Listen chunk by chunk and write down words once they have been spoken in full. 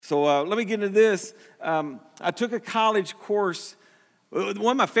So let me get into this. I took a college course. One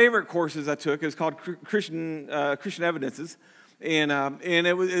of my favorite courses I took is called Christian Evidences, and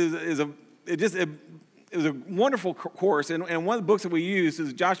it was a wonderful course. And one of the books that we used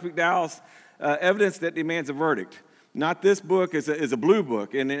is Josh McDowell's Evidence That Demands a Verdict. Not this book is a blue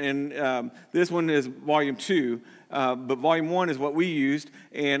book, and this one is volume 2, but volume 1 is what we used.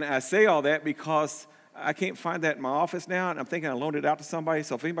 And I say all that because I can't find that in my office now, and I'm thinking I loaned it out to somebody.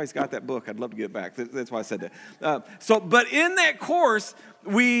 So if anybody's got that book, I'd love to get it back. That's why I said that. But in that course,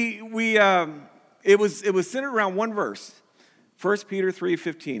 it was centered around one verse, 1 Peter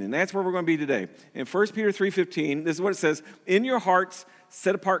 3:15, and that's where we're going to be today. In 1 Peter 3:15, this is what it says: "In your hearts,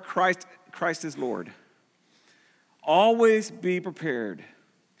 set apart Christ as Lord. Always be prepared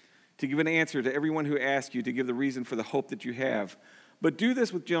to give an answer to everyone who asks you to give the reason for the hope that you have, but do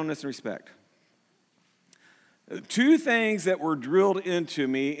this with gentleness and respect." Two things that were drilled into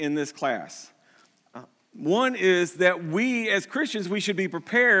me in this class. One is that we, as Christians, we should be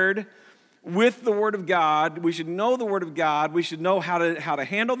prepared with the Word of God. We should know the Word of God. We should know how to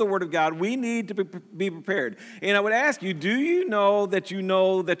handle the Word of God. We need to be prepared. And I would ask you, do you know that you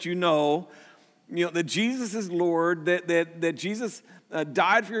know that you know that Jesus is Lord, that Jesus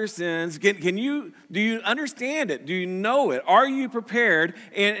died for your sins? Do you understand it? Do you know it? Are you prepared?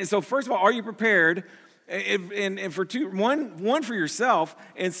 And so first of all, are you prepared? And for one for yourself,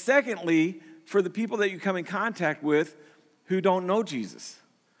 and secondly, for the people that you come in contact with who don't know Jesus.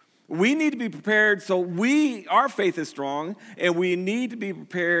 We need to be prepared so our faith is strong, and we need to be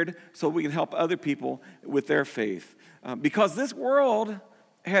prepared so we can help other people with their faith. Because this world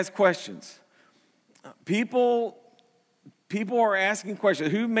has questions. People are asking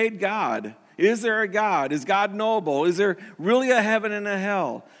questions. Who made God? Is there a God? Is God knowable? Is there really a heaven and a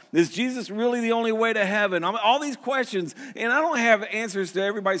hell? Is Jesus really the only way to heaven? All these questions, and I don't have answers to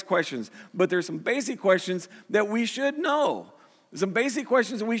everybody's questions, but there's some basic questions that we should know. Some basic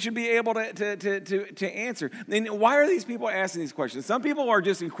questions that we should be able to answer. And why are these people asking these questions? Some people are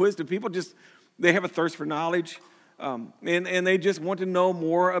just inquisitive. They have a thirst for knowledge. And they just want to know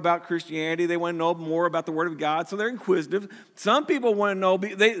more about Christianity. They want to know more about the Word of God, so they're inquisitive. Some people want to know,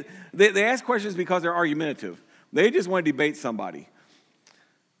 they ask questions because they're argumentative. They just want to debate somebody.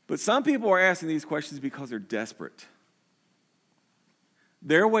 But some people are asking these questions because they're desperate.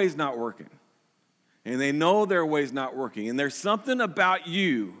 Their way's not working. And they know their way's not working. And there's something about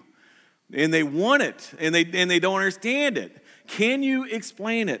you, and they want it, and they don't understand it. Can you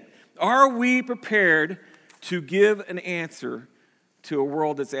explain it? Are we prepared to give an answer to a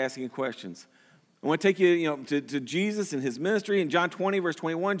world that's asking questions? I want to take you, to Jesus and his ministry. In John 20, verse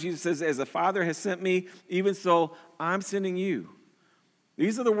 21, Jesus says, "As the Father has sent me, even so I'm sending you."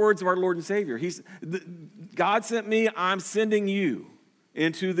 These are the words of our Lord and Savior. God sent me, I'm sending you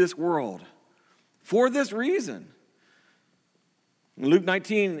into this world for this reason. In Luke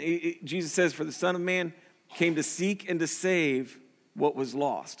 19, Jesus says, "For the Son of Man came to seek and to save what was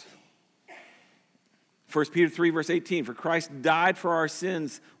lost." 1 Peter 3, verse 18, "For Christ died for our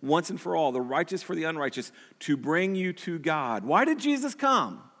sins once and for all, the righteous for the unrighteous, to bring you to God." Why did Jesus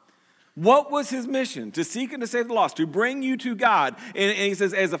come? What was his mission? To seek and to save the lost, to bring you to God. And he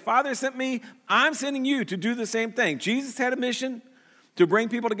says, "As the Father sent me, I'm sending you to do the same thing." Jesus had a mission to bring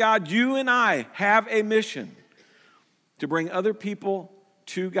people to God. You and I have a mission to bring other people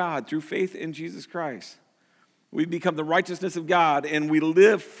to God through faith in Jesus Christ. We become the righteousness of God, and we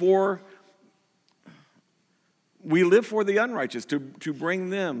live for the unrighteous, to bring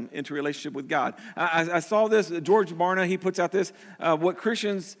them into relationship with God. I saw this, George Barna, he puts out this, what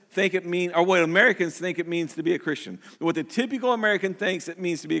Christians think it means, or what Americans think it means to be a Christian. What the typical American thinks it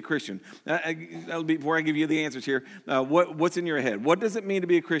means to be a Christian. Before I give you the answers here, what's in your head? What does it mean to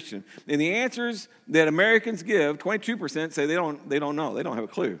be a Christian? And the answers that Americans give, 22% say they don't know, they don't have a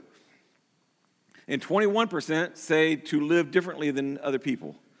clue. And 21% say to live differently than other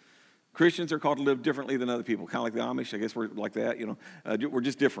people. Christians are called to live differently than other people, kind of like the Amish. I guess we're like that, We're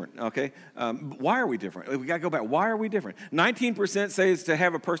just different, okay? Why are we different? We got to go back. Why are we different? 19% says to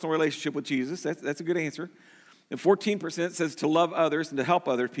have a personal relationship with Jesus. That's a good answer. And 14% says to love others and to help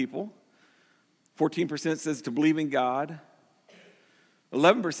other people. 14% says to believe in God.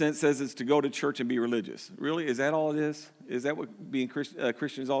 11% says it's to go to church and be religious. Really? Is that all it is? Is that what being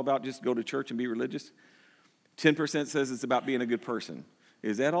Christian is all about, just go to church and be religious? 10% says it's about being a good person.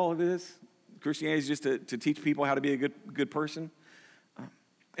 Is that all it is? Christianity is just to teach people how to be a good person?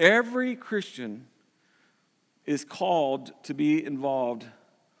 Every Christian is called to be involved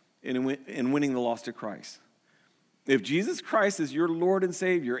in winning the lost to Christ. If Jesus Christ is your Lord and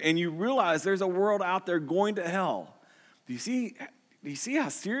Savior, and you realize there's a world out there going to hell, do you see do you see how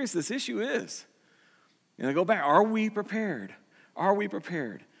serious this issue is? And I go back, are we prepared? Are we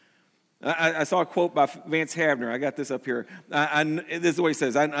prepared? I saw a quote by Vance Havner. I got this up here. This is what he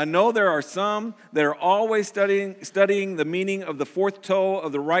says. I know there are some that are always studying the meaning of the fourth toe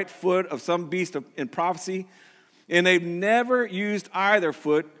of the right foot of some beast in prophecy, and they've never used either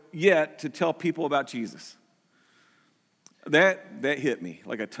foot yet to tell people about Jesus. That hit me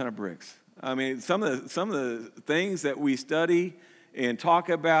like a ton of bricks. I mean, some of the things that we study and talk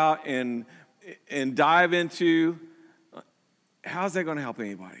about and dive into, how's that going to help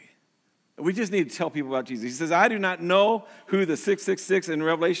anybody? We just need to tell people about Jesus. He says, I do not know who the 666 in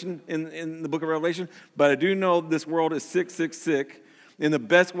Revelation, in the book of Revelation, but I do know this world is 666, and the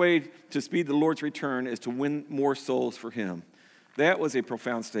best way to speed the Lord's return is to win more souls for him. That was a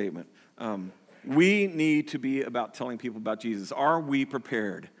profound statement. We need to be about telling people about Jesus. Are we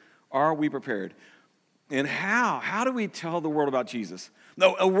prepared? Are we prepared? And how? How do we tell the world about Jesus?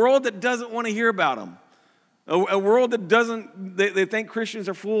 No, a world that doesn't want to hear about him. A world that doesn't, they think Christians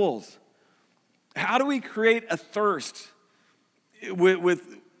are fools. How do we create a thirst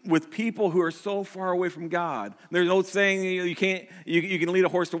with people who are so far away from God? There's an old saying, you can lead a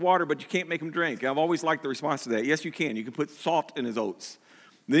horse to water, but you can't make him drink. I've always liked the response to that. Yes, you can. You can put salt in his oats.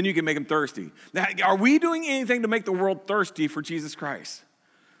 Then you can make him thirsty. Now, are we doing anything to make the world thirsty for Jesus Christ?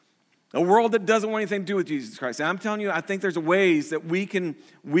 A world that doesn't want anything to do with Jesus Christ. And I'm telling you, I think there's ways that we can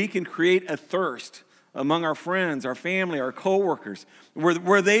create a thirst among our friends, our family, our coworkers,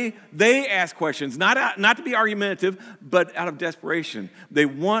 where they ask questions, not to be argumentative, but out of desperation. They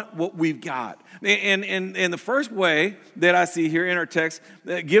want what we've got. And the first way that I see here in our text,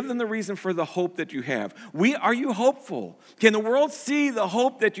 give them the reason for the hope that you have. Are you hopeful? Can the world see the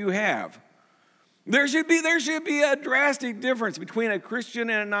hope that you have? There should be a drastic difference between a Christian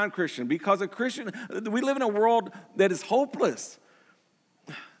and a non-Christian, because we live in a world that is hopeless.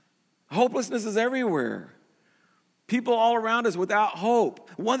 Hopelessness is everywhere. People all around us without hope.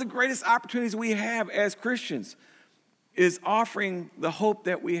 One of the greatest opportunities we have as Christians is offering the hope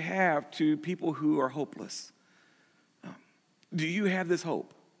that we have to people who are hopeless. Do you have this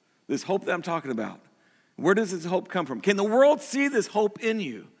hope? This hope that I'm talking about? Where does this hope come from? Can the world see this hope in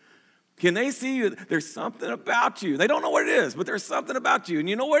you? Can they see you? There's something about you. They don't know what it is, but there's something about you. And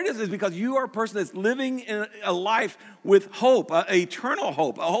you know what it is? It's because you are a person that's living in a life with hope, an eternal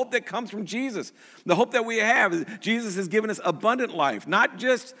hope, a hope that comes from Jesus. The hope that we have is Jesus has given us abundant life, not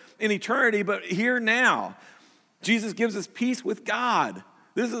just in eternity, but here now. Jesus gives us peace with God.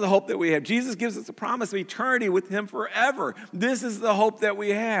 This is the hope that we have. Jesus gives us a promise of eternity with him forever. This is the hope that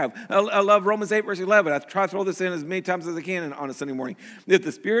we have. I love Romans 8, verse 11. I try to throw this in as many times as I can on a Sunday morning. If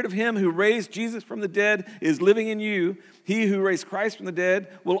the spirit of him who raised Jesus from the dead is living in you, he who raised Christ from the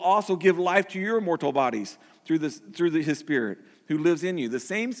dead will also give life to your mortal bodies through his spirit who lives in you. The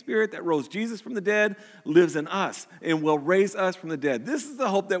same spirit that rose Jesus from the dead lives in us and will raise us from the dead. This is the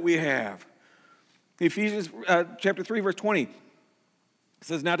hope that we have. Ephesians chapter 3, verse 20. It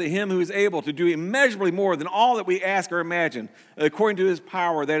says, now to him who is able to do immeasurably more than all that we ask or imagine, according to his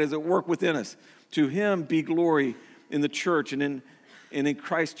power that is at work within us, to him be glory in the church and in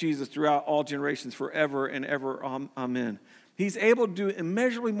Christ Jesus throughout all generations forever and ever. Amen. He's able to do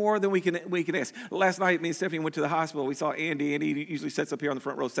immeasurably more than we can ask. Last night, me and Stephanie went to the hospital. We saw Andy. Andy usually sits up here on the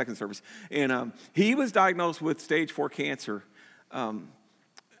front row, second service. And he was diagnosed with stage 4 cancer,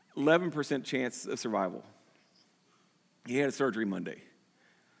 11% chance of survival. He had a surgery Monday.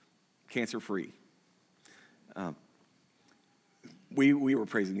 Cancer-free. We were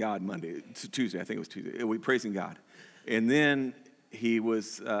praising God Monday, Tuesday, I think it was Tuesday. We were praising God. And then he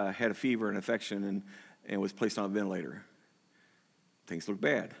had a fever and infection and was placed on a ventilator. Things looked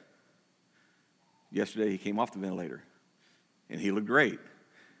bad. Yesterday he came off the ventilator and he looked great.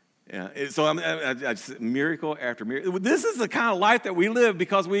 So miracle after miracle. This is the kind of life that we live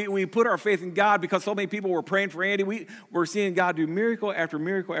because we put our faith in God, because so many people were praying for Andy. We're seeing God do miracle after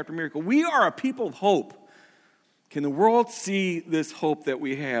miracle after miracle. We are a people of hope. Can the world see this hope that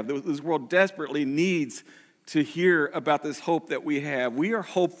we have? This world desperately needs to hear about this hope that we have. We are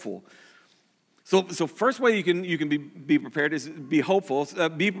hopeful. So first way you can be prepared is be hopeful.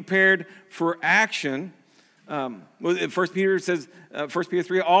 Be prepared for action. 1 Peter says, 1 Peter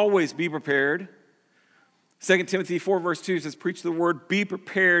 3, always be prepared. 2 Timothy 4, verse 2 says, preach the word, be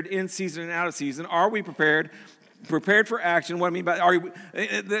prepared in season and out of season. Are we prepared? Prepared for action. What I mean by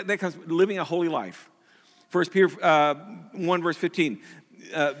that comes living a holy life. 1 Peter 1, verse 15.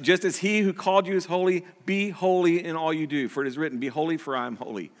 Just as he who called you is holy, be holy in all you do. For it is written, be holy, for I am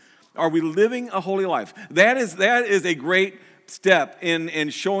holy. Are we living a holy life? That is a great step in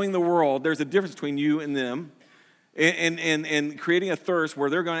showing the world there's a difference between you and them. and creating a thirst where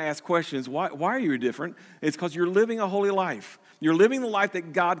they're going to ask questions. Why are you different? It's because you're living a holy life. You're living the life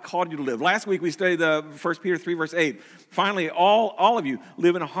that God called you to live. Last week we studied the 1 Peter 3, verse 8. Finally, all of you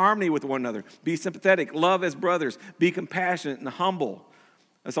live in harmony with one another. Be sympathetic, love as brothers, be compassionate and humble.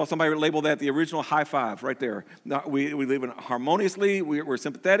 I saw somebody label that the original high five right there. We live harmoniously, we're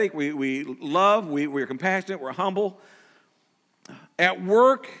sympathetic, we love, we're compassionate, we're humble. At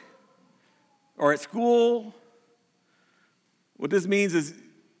work or at school, what this means is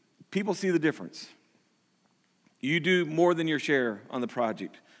people see the difference. You do more than your share on the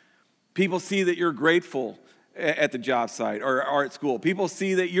project. People see that you're grateful at the job site or at school. People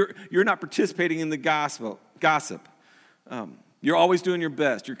see that you're not participating in the gossip. You're always doing your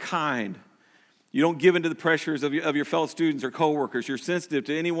best. You're kind. You don't give in to the pressures of your fellow students or coworkers. You're sensitive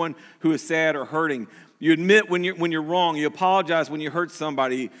to anyone who is sad or hurting. You admit when you're wrong. You apologize when you hurt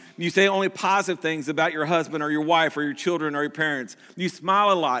somebody. You say only positive things about your husband or your wife or your children or your parents. You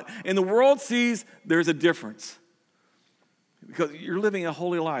smile a lot. And the world sees there's a difference. Because you're living a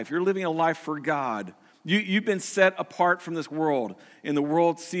holy life. You're living a life for God. You've been set apart from this world, and the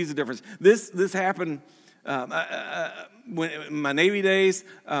world sees the difference. This happened when in my Navy days.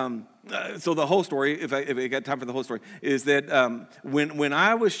 So the whole story, if I got time for the whole story, is that when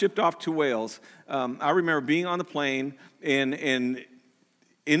I was shipped off to Wales, I remember being on the plane, and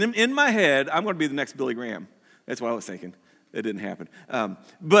in my head, I'm going to be the next Billy Graham. That's what I was thinking. It didn't happen.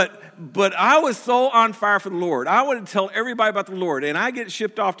 But I was so on fire for the Lord. I wanted to tell everybody about the Lord. And I get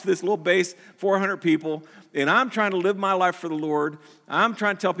shipped off to this little base, 400 people, and I'm trying to live my life for the Lord. I'm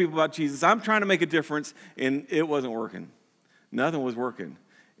trying to tell people about Jesus. I'm trying to make a difference, and it wasn't working. Nothing was working.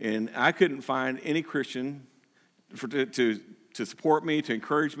 And I couldn't find any Christian to support me, to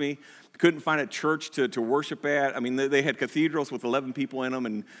encourage me. Couldn't find a church to worship at. I mean, they had cathedrals with 11 people in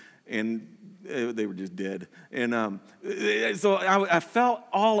them, and they were just dead. And so I felt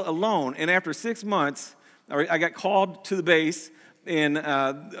all alone. And after 6 months, I got called to the base. And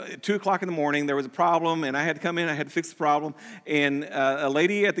 2 o'clock in the morning, there was a problem. And I had to come in. I had to fix the problem. And a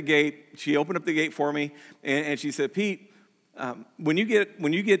lady at the gate, she opened up the gate for me. And she said, Pete, when you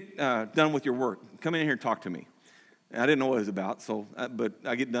get done with your work, come in here and talk to me. And I didn't know what it was about. But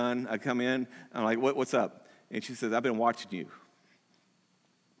I get done. I come in. I'm like, what's up? And she says, I've been watching you.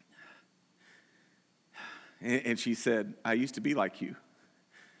 And she said, I used to be like you.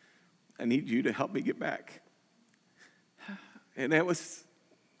 I need you to help me get back. And I was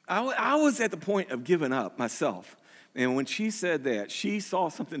at the point of giving up myself. And when she said that, she saw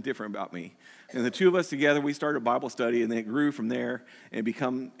something different about me. And the two of us together, we started a Bible study, and then it grew from there, and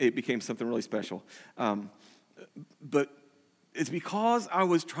it became something really special. But it's because I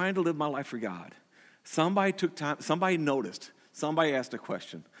was trying to live my life for God. Somebody took time, somebody noticed, somebody asked a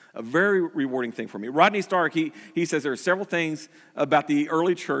question. A very rewarding thing for me. Rodney Stark, he says there are several things about the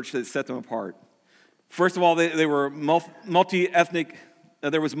early church that set them apart. First of all, they were multi-ethnic.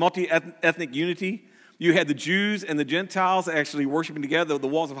 There was multi-ethnic unity. You had the Jews and the Gentiles actually worshiping together. The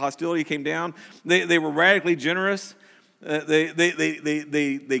walls of hostility came down. They were radically generous.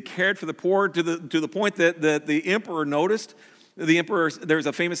 They cared for the poor to the point that the emperor noticed. The emperor, there's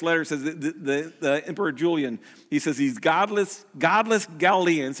a famous letter that says the Emperor Julian, he says these godless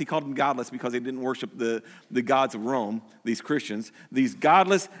Galileans, he called them godless because they didn't worship the gods of Rome, these Christians. These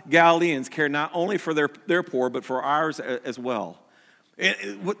godless Galileans care not only for their poor, but for ours as well.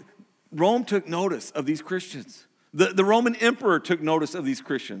 Rome took notice of these Christians. The Roman emperor took notice of these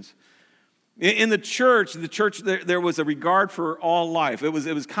Christians. In the church, there was a regard for all life. It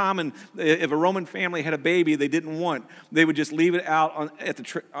was common if a Roman family had a baby they didn't want, they would just leave it out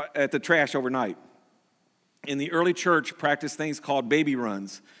at the trash overnight. In the early church, practiced things called baby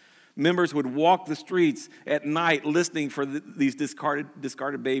runs. Members would walk the streets at night listening for these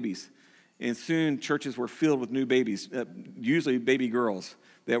discarded babies. And soon churches were filled with new babies, usually baby girls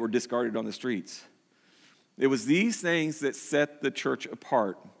that were discarded on the streets. It was these things that set the church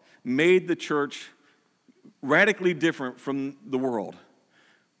apart, made the church radically different from the world.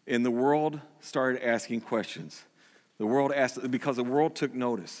 And the world started asking questions. The world asked, because the world took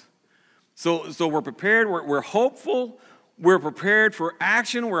notice. So we're prepared, we're hopeful, we're prepared for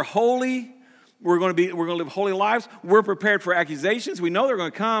action, we're holy, we're going to live holy lives. We're prepared for accusations. We know they're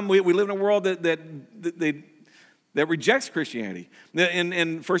going to come. We live in a world that rejects Christianity.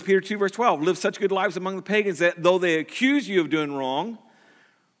 In 1 Peter 2, verse 12, live such good lives among the pagans that though they accuse you of doing wrong,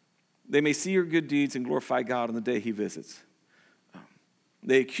 they may see your good deeds and glorify God on the day he visits.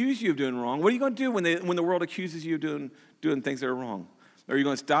 They accuse you of doing wrong. What are you going to do when the world accuses you of doing things that are wrong? Are you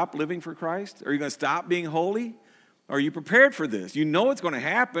going to stop living for Christ? Are you going to stop being holy? Are you prepared for this? You know it's going to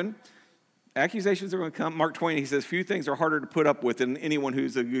happen. Accusations are going to come. Mark Twain, he says, few things are harder to put up with than anyone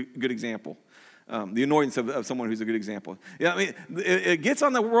who's a good example. The annoyance of someone who's a good example. Yeah, I mean, it gets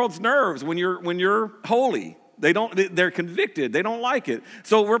on the world's nerves when you're holy. They're convicted. They don't like it.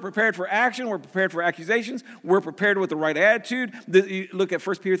 So we're prepared for action. We're prepared for accusations. We're prepared with the right attitude. You look at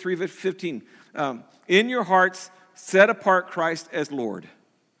 1 Peter 3:15. In your hearts, set apart Christ as Lord.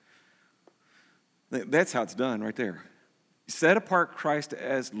 That's how it's done right there. Set apart Christ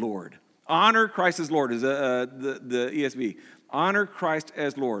as Lord. Honor Christ as Lord is the ESV. Honor Christ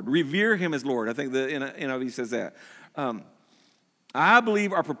as Lord. Revere him as Lord. I think the NIV says that. I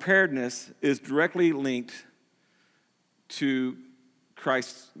believe our preparedness is directly linked to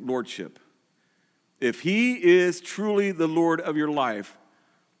Christ's lordship. If he is truly the Lord of your life,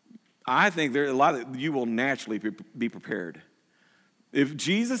 I think there are a lot that you will naturally be prepared. If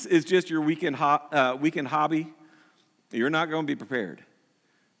Jesus is just your weekend hobby, you're not going to be prepared.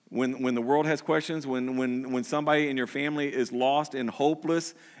 When the world has questions, when somebody in your family is lost and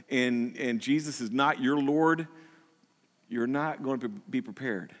hopeless, and Jesus is not your Lord, you're not going to be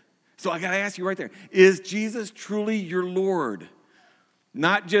prepared. So I got to ask you right there, is Jesus truly your Lord?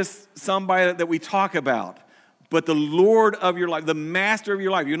 Not just somebody that we talk about, but the Lord of your life, the master of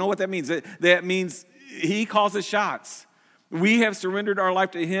your life. You know what that means? That means he calls the shots. We have surrendered our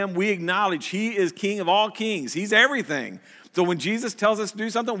life to him. We acknowledge he is King of all kings. He's everything. So when Jesus tells us to do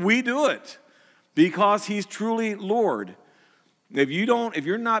something, we do it because he's truly Lord. If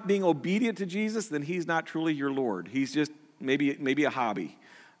you're not being obedient to Jesus, then he's not truly your Lord. He's just maybe a hobby.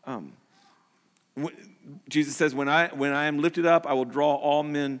 Jesus says, when I am lifted up, I will draw all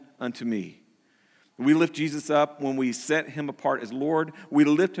men unto me. We lift Jesus up when we set him apart as Lord. We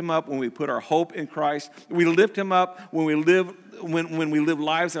lift him up when we put our hope in Christ. We lift him up when we live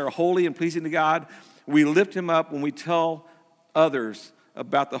lives that are holy and pleasing to God. We lift him up when we tell others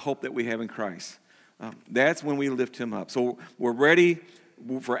about the hope that we have in Christ. That's when we lift him up. So we're ready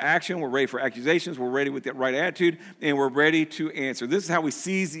for action, we're ready for accusations, we're ready with the right attitude, and we're ready to answer. This is how we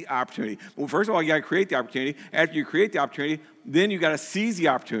seize the opportunity. Well, first of all, you got to create the opportunity. After you create the opportunity, then you got to seize the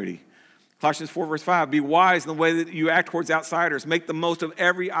opportunity. Colossians 4, verse 5, be wise in the way that you act towards outsiders. Make the most of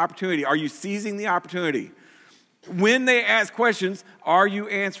every opportunity. Are you seizing the opportunity? When they ask questions, are you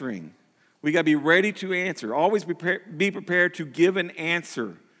answering? We got to be ready to answer. Always be prepared to give an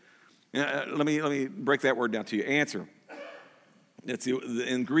answer. Let me break that word down to you. Answer.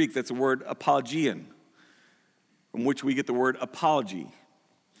 In Greek, that's the word apologian, from which we get the word apology.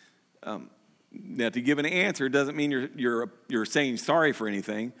 Now, to give an answer doesn't mean you're saying sorry for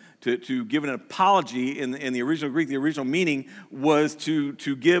anything. To give an apology in the original Greek, the original meaning was to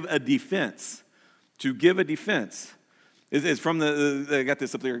give a defense. To give a defense. It's from I got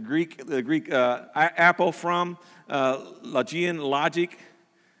this up there, the Greek apo from, logian, logic.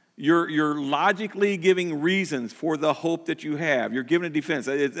 You're logically giving reasons for the hope that you have. You're giving a defense.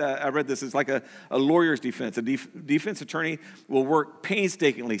 I read this. It's like a lawyer's defense. A defense attorney will work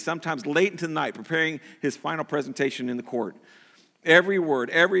painstakingly, sometimes late into the night, preparing his final presentation in the court. Every word,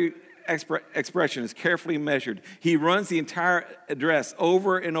 every expression is carefully measured. He runs the entire address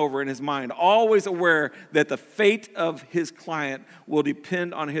over and over in his mind, always aware that the fate of his client will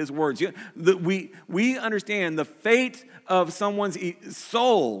depend on his words. We understand the fate of someone's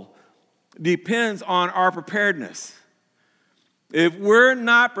soul depends on our preparedness. If we're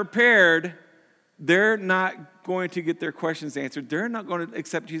not prepared, they're not going to get their questions answered. They're not going to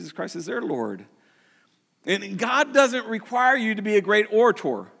accept Jesus Christ as their Lord. And God doesn't require you to be a great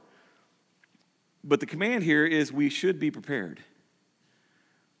orator. But the command here is we should be prepared.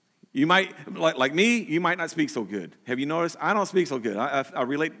 You might, like me, you might not speak so good. Have you noticed? I don't speak so good. I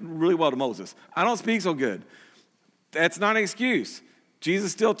relate really well to Moses. I don't speak so good. That's not an excuse.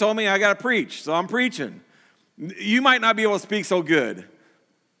 Jesus still told me I got to preach, so I'm preaching. You might not be able to speak so good.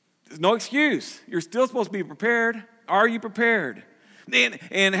 There's no excuse. You're still supposed to be prepared. Are you prepared?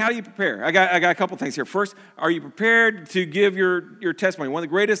 And how do you prepare? I got a couple things here. First, are you prepared to give your testimony? One of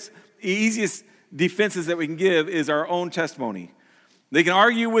the greatest, easiest defenses that we can give is our own testimony. They can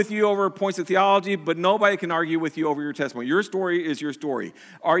argue with you over points of theology, but nobody can argue with you over your testimony. Your story is your story.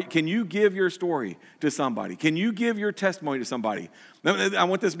 Can you give your story to somebody? Can you give your testimony to somebody? I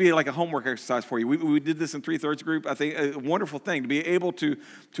want this to be like a homework exercise for you. We did this in 3/3 group. I think a wonderful thing to be able to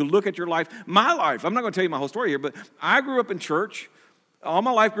look at your life. My life, I'm not going to tell you my whole story here, but I grew up in church. All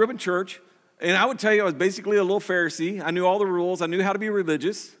my life grew up in church. And I would tell you I was basically a little Pharisee. I knew all the rules. I knew how to be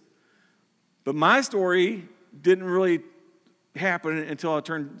religious. But my story didn't really happen until I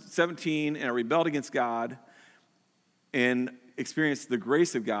turned 17 and I rebelled against God and experienced the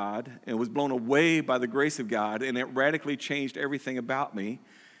grace of God and was blown away by the grace of God, and it radically changed everything about me.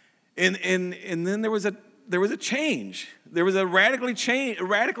 And then there was a change. There was a radical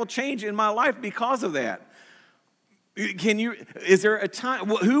change in my life because of that. Is there a time,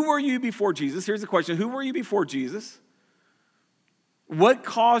 who were you before Jesus? Here's the question. Who were you before Jesus? What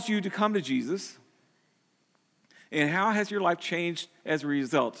caused you to come to Jesus? And how has your life changed as a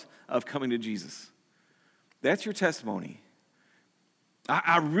result of coming to Jesus? That's your testimony.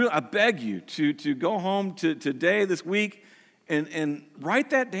 I beg you to go home today, this week, and write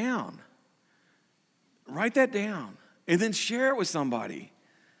that down. Write that down. And then share it with somebody.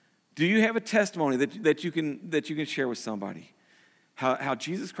 Do you have a testimony that you can share with somebody? How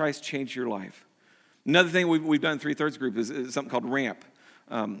Jesus Christ changed your life? Another thing we've done in 3/3 group is something called RAMP.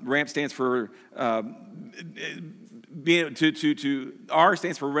 RAMP stands for R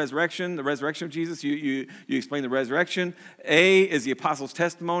stands for resurrection, the resurrection of Jesus. You explain the resurrection. A is the apostles'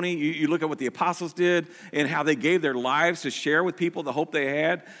 testimony. You look at what the apostles did and how they gave their lives to share with people the hope they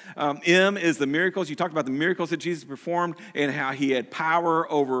had. M is the miracles. You talked about the miracles that Jesus performed and how he had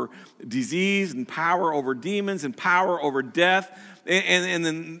power over disease and power over demons and power over death.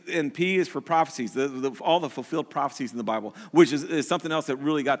 And P is for prophecies, all the fulfilled prophecies in the Bible, which is something else that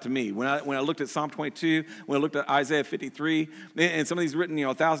really got to me. When I looked at Psalm 22, when I looked at Isaiah 53, and some of these written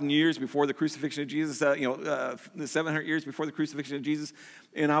 1,000 years before the crucifixion of Jesus, 700 years before the crucifixion of Jesus,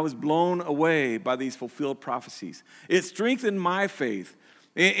 and I was blown away by these fulfilled prophecies. It strengthened my faith.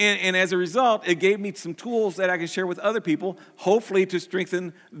 And as a result, it gave me some tools that I can share with other people, hopefully to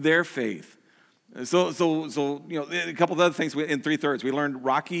strengthen their faith. So a couple of other things in 3/3. We learned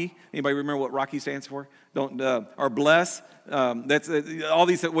Rocky. Anybody remember what Rocky stands for? Or bless. That's all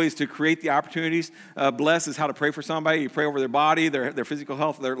these ways to create the opportunities. Bless is how to pray for somebody. You pray over their body, their physical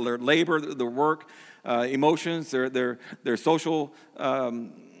health, their labor, their work, emotions, their social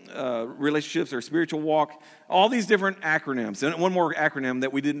relationships, their spiritual walk. All these different acronyms. And one more acronym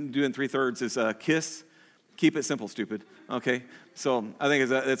that we didn't do in 3/3 is KISS. Keep it simple, stupid. Okay, so I think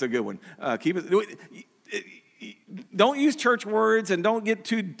that's a good one. Don't use church words and don't get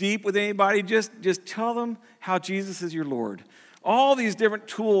too deep with anybody. Just tell them how Jesus is your Lord. All these different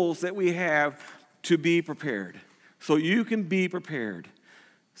tools that we have to be prepared, so you can be prepared.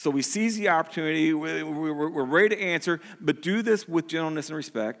 So we seize the opportunity. We're ready to answer, but do this with gentleness and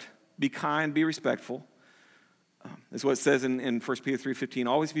respect. Be kind. Be respectful. That's what it says in 1 Peter 3:15.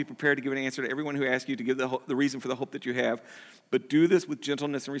 Always be prepared to give an answer to everyone who asks you to give the reason for the hope that you have. But do this with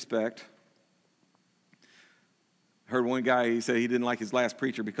gentleness and respect. I heard one guy, he said he didn't like his last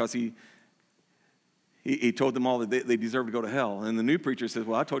preacher because he told them all that they deserve to go to hell. And the new preacher says,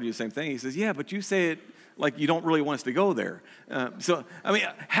 well, I told you the same thing. He says, yeah, but you say it like you don't really want us to go there.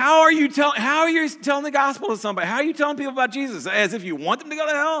 How are you telling the gospel to somebody? How are you telling people about Jesus? As if you want them to go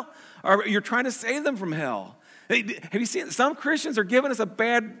to hell? Or you're trying to save them from hell? Have you seen, some Christians are giving us a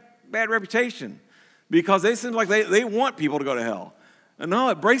bad reputation because they seem like they want people to go to hell. And no,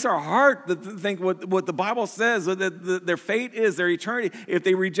 it breaks our heart to think what the Bible says, that their fate is, their eternity, if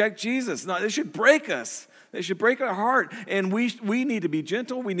they reject Jesus. No, it should break us. It should break our heart. And we need to be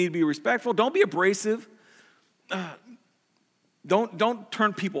gentle. We need to be respectful. Don't be abrasive. Don't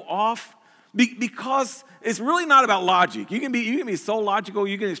turn people off. Because it's really not about logic. You can be so logical,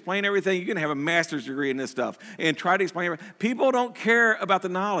 you can explain everything, you can have a master's degree in this stuff and try to explain everything. People don't care about the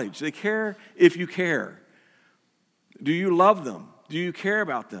knowledge. They care if you care. Do you love them? Do you care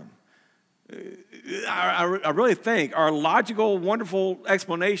about them? I really think our logical, wonderful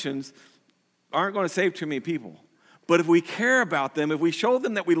explanations aren't going to save too many people. But if we care about them, if we show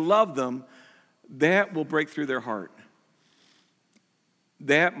them that we love them, that will break through their heart.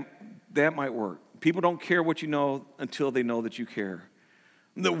 That might work. People don't care what you know until they know that you care.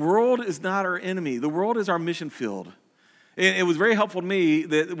 The world is not our enemy. The world is our mission field. And it was very helpful to me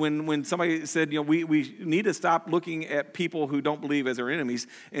that when somebody said, we need to stop looking at people who don't believe as our enemies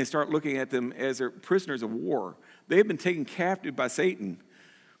and start looking at them as their prisoners of war. They've been taken captive by Satan.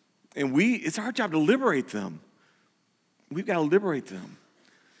 And it's our job to liberate them. We've got to liberate them.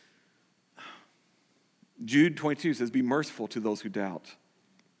 Jude 22 says, be merciful to those who doubt.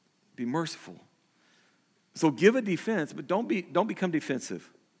 Be merciful. So give a defense, but don't become defensive.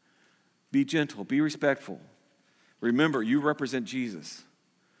 Be gentle. Be respectful. Remember, you represent Jesus.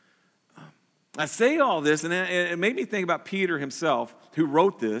 I say all this, and it made me think about Peter himself, who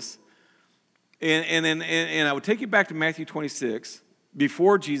wrote this. And I would take you back to Matthew 26,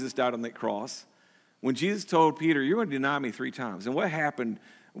 before Jesus died on that cross, when Jesus told Peter, you're going to deny me 3 times. And what happened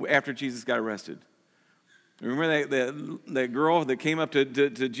after Jesus got arrested? Remember that girl that came up to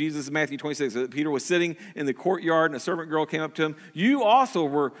Jesus in Matthew 26? Peter was sitting in the courtyard, and a servant girl came up to him. You also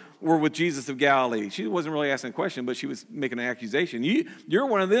were with Jesus of Galilee. She wasn't really asking a question, but she was making an accusation. You're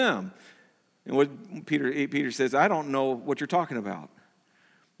one of them. And what Peter says, I don't know what you're talking about.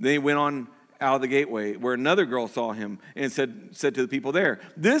 Then he went on out of the gateway, where another girl saw him and said to the people there,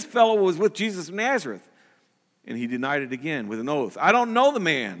 this fellow was with Jesus of Nazareth. And he denied it again with an oath. I don't know the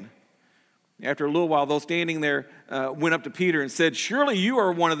man. After a little while, those standing there went up to Peter and said, surely you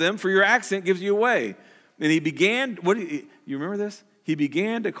are one of them, for your accent gives you away. And he began, you remember this? He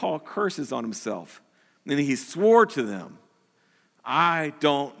began to call curses on himself. And he swore to them, I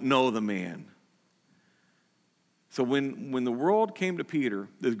don't know the man. So when the world came to Peter,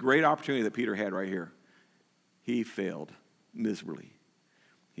 this great opportunity that Peter had right here, he failed miserably.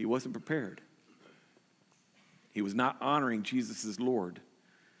 He wasn't prepared. He was not honoring Jesus as Lord.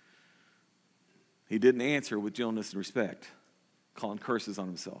 He didn't answer with gentleness and respect, calling curses on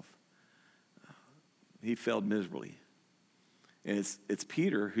himself. He failed miserably. And it's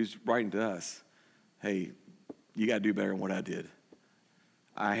Peter who's writing to us, hey, you got to do better than what I did.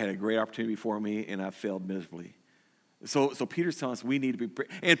 I had a great opportunity before me, and I failed miserably. So Peter's telling us we need to be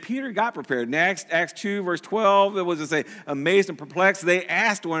prepared. And Peter got prepared. In Acts 2, verse 12, it was to say, amazed and perplexed, they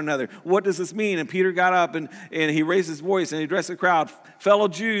asked one another, what does this mean? And Peter got up and he raised his voice and he addressed the crowd, fellow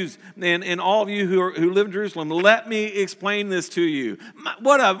Jews and all of you who live in Jerusalem, let me explain this to you.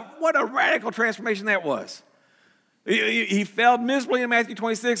 What a radical transformation that was. He failed miserably in Matthew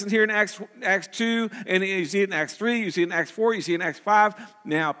 26 and here in Acts 2, and you see it in Acts 3, you see it in Acts 4, you see it in Acts 5.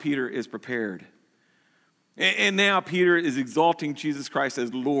 Now Peter is prepared. And now Peter is exalting Jesus Christ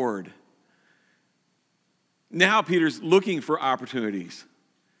as Lord. Now Peter's looking for opportunities.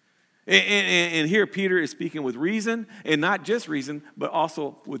 And here Peter is speaking with reason, and not just reason, but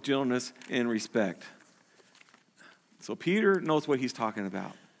also with gentleness and respect. So Peter knows what he's talking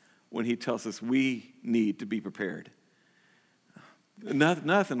about when he tells us we need to be prepared.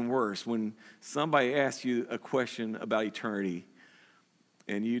 Nothing worse when somebody asks you a question about eternity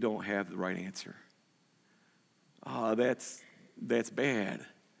and you don't have the right answer. Oh, that's bad.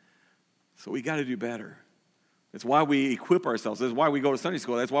 So we got to do better. That's why we equip ourselves. That's why we go to Sunday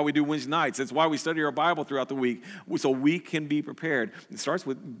school. That's why we do Wednesday nights. That's why we study our Bible throughout the week, so we can be prepared. It starts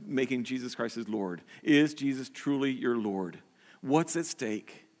with making Jesus Christ as Lord. Is Jesus truly your Lord? What's at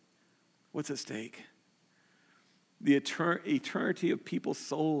stake? What's at stake? The eternity of people's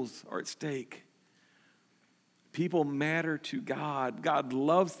souls are at stake. People matter to God. God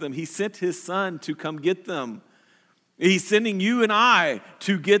loves them. He sent his son to come get them. He's sending you and I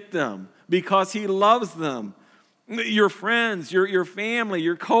to get them because he loves them. Your friends, your family,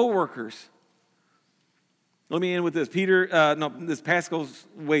 your coworkers. Let me end with this. This Pascal's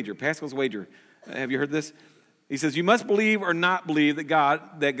wager. Pascal's wager. Have you heard this? He says, you must believe or not believe that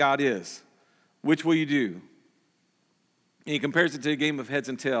God is. Which will you do? And he compares it to a game of heads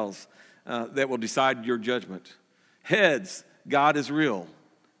and tails that will decide your judgment. Heads, God is real.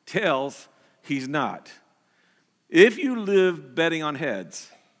 Tails, he's not. If you live betting on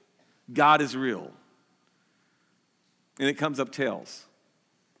heads, God is real. And it comes up tails.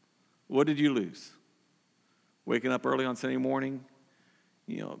 What did you lose? Waking up early on Sunday morning,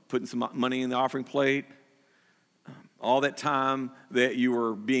 putting some money in the offering plate, all that time that you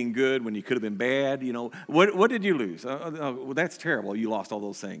were being good when you could have been bad, what did you lose? Well, that's terrible. You lost all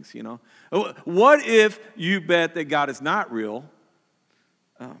those things, What if you bet that God is not real?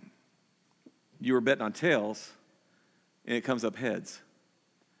 You were betting on tails, and it comes up heads.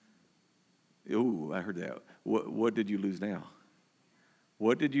 Ooh, I heard that. What did you lose now?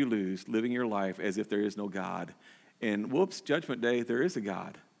 What did you lose living your life as if there is no God? And whoops, Judgment Day, there is a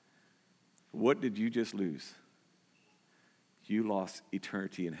God. What did you just lose? You lost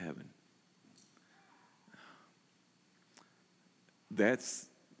eternity in heaven. That's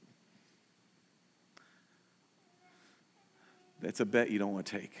a bet you don't want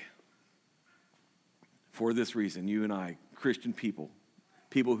to take. For this reason, you and I, Christian people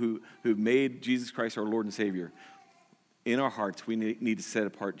who've made Jesus Christ our Lord and Savior, in our hearts, we need to set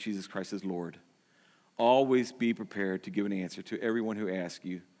apart Jesus Christ as Lord. Always be prepared to give an answer to everyone who asks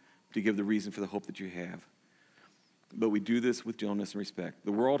you, to give the reason for the hope that you have. But we do this with gentleness and respect.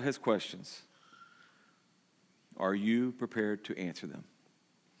 The world has questions. Are you prepared to answer them?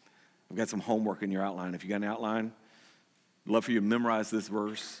 I've got some homework in your outline. If you got an outline, I'd love for you to memorize this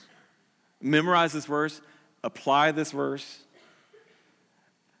verse. Memorize this verse. Apply this verse.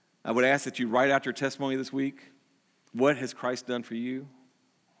 I would ask that you write out your testimony this week. What has Christ done for you?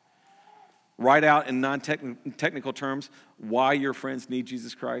 Write out in non-technical terms why your friends need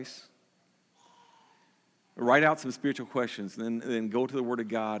Jesus Christ. write out some spiritual questions, and then go to the Word of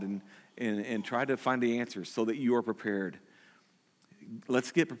God and try to find the answers so that you are prepared.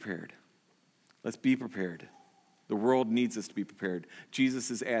 Let's get prepared. Let's be prepared. The world needs us to be prepared.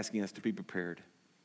 Jesus is asking us to be prepared.